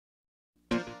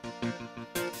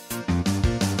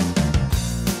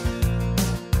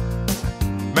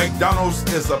McDonald's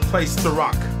is a place to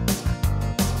rock.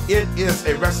 It is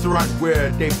a restaurant where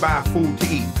they buy food to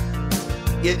eat.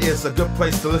 It is a good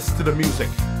place to listen to the music.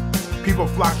 People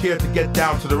flock here to get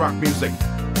down to the rock music.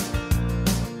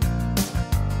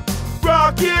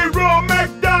 Rock and roll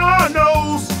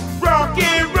McDonald's, rock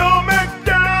and roll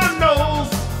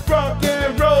McDonald's, rock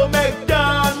and roll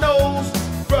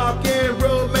McDonald's, rock and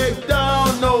roll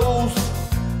McDonald's.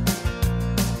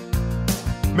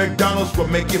 McDonald's will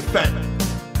make you fat.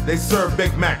 They serve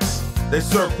Big Macs, they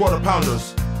serve quarter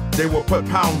pounders, they will put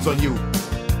pounds on you.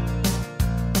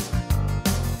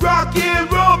 Rock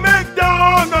and roll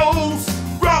McDonald's,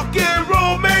 rock and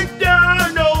roll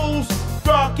McDonald's,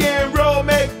 rock and roll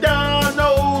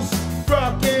McDonald's,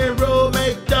 rock and roll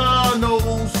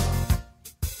McDonald's.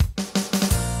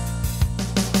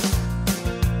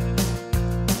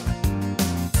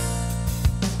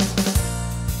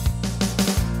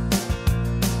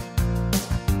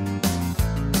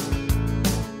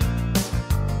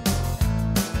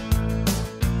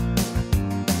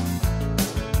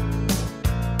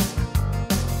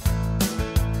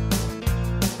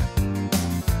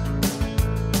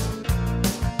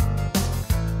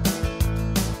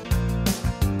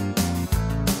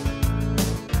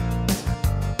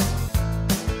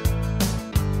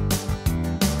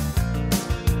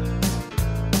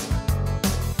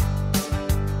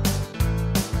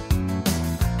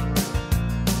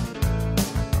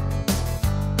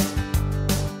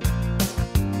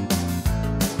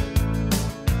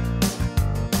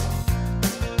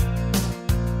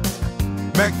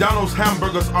 McDonald's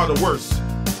hamburgers are the worst.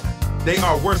 They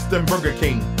are worse than Burger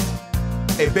King.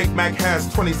 A Big Mac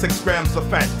has 26 grams of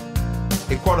fat.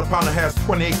 A quarter pounder has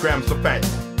 28 grams of fat.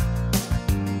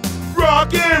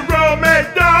 Rock and roll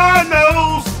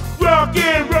McDonald's, rock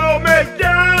and roll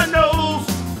McDonald's,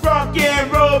 rock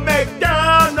and roll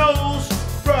McDonald's,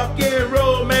 rock and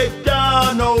roll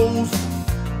McDonald's.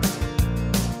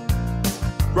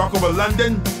 Rock over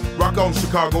London, rock on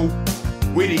Chicago.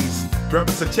 Wheaties,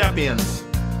 represent champions.